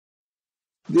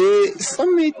The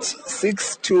summit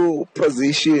seeks to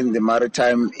position the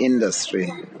maritime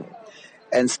industry,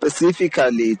 and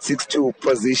specifically it seeks to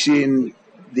position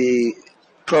the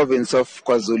province of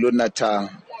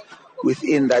KwaZulu-Natal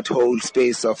within that whole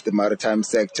space of the maritime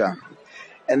sector.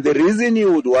 And the reason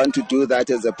you would want to do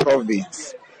that as a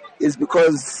province is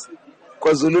because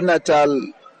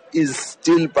KwaZulu-Natal is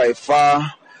still by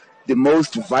far the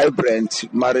most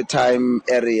vibrant maritime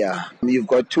area. You've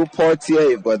got two ports here,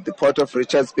 you've got the port of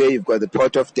Richards Bay, you've got the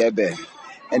port of Durban.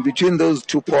 And between those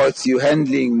two ports, you're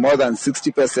handling more than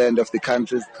 60% of the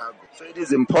country's cargo. So it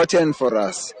is important for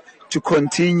us to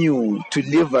continue to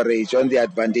leverage on the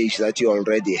advantage that you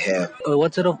already have.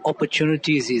 What sort of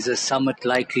opportunities is a summit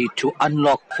likely to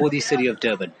unlock for the city of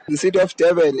Durban? The city of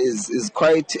Durban is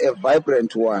quite a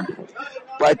vibrant one.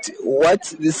 But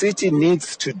what the city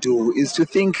needs to do is to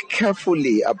think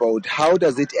carefully about how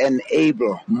does it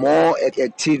enable more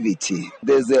activity.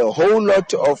 There's a whole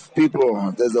lot of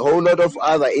people, there's a whole lot of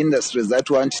other industries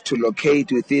that want to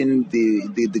locate within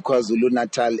the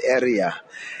KwaZulu-Natal area.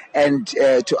 And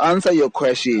to answer your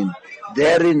question,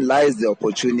 therein lies the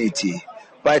opportunity.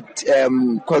 But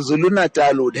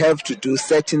KwaZulu-Natal would have to do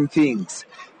certain things.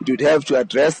 It would have to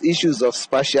address issues of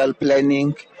spatial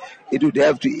planning. It would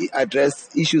have to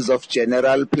address issues of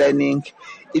general planning.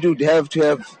 It would have to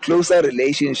have closer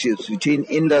relationships between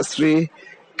industry,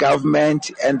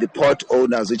 government, and the port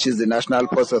owners, which is the National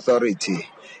Ports Authority.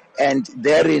 And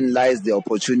therein lies the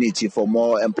opportunity for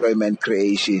more employment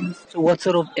creation. So what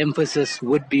sort of emphasis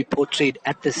would be portrayed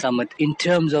at the summit in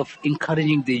terms of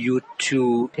encouraging the youth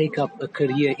to take up a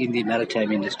career in the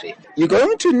maritime industry? You're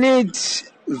going to need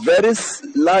very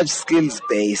large skills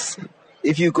base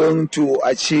if you're going to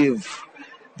achieve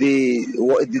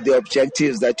the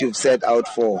objectives that you've set out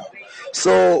for.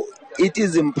 So it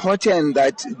is important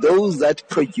that those that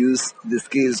produce the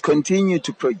skills continue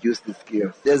to produce the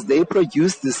skills. As they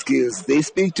produce the skills, they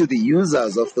speak to the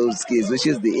users of those skills, which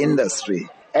is the industry.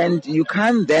 And you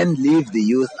can't then leave the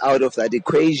youth out of that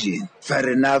equation. Fair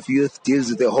enough, youth deals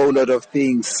with a whole lot of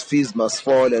things, fees must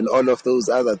fall and all of those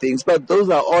other things, but those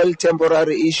are all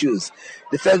temporary issues.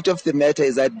 The fact of the matter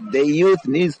is that the youth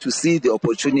needs to see the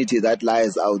opportunity that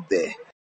lies out there.